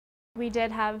We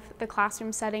did have the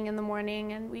classroom setting in the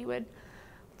morning, and we would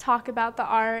talk about the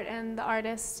art and the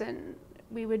artists, and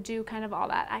we would do kind of all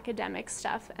that academic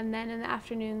stuff. And then in the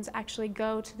afternoons actually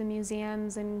go to the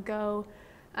museums and go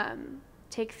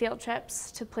take field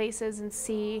trips to places and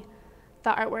see the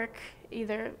artwork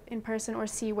either in person or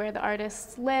see where the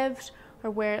artists lived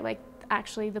or where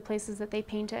actually the places that they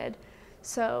painted.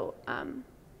 So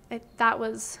that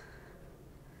was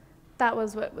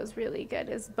what was really good,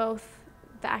 is both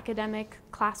the academic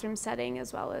classroom setting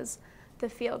as well as the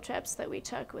field trips that we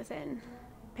took within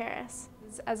Paris.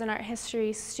 As an art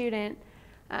history student,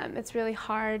 it's really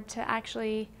hard to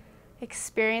actually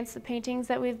experience the paintings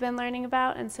that we've been learning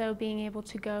about, and so being able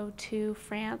to go to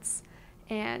France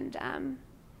and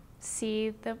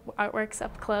see the artworks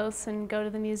up close and go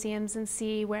to the museums and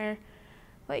see where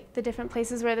the different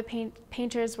places where the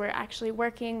painters were actually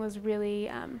working was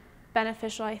really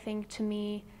beneficial, I think, to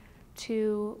me,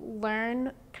 to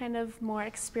learn kind of more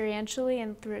experientially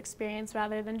and through experience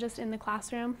rather than just in the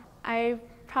classroom. I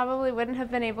probably wouldn't have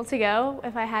been able to go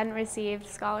if I hadn't received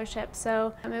scholarship,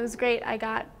 so it was great. I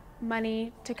got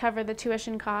money to cover the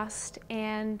tuition cost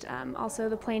and also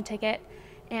the plane ticket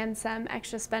and some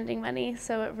extra spending money,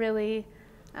 so it really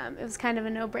it was kind of a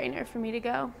no-brainer for me to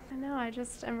go. I know,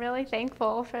 I'm really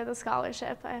thankful for the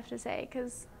scholarship, I have to say,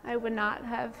 because I would not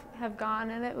have gone,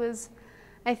 and it was,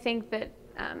 I think that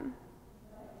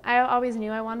I always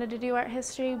knew I wanted to do art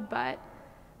history, but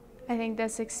I think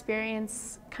this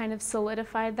experience kind of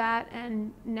solidified that,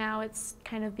 and now it's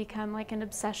kind of become like an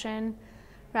obsession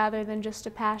rather than just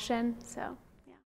a passion. So.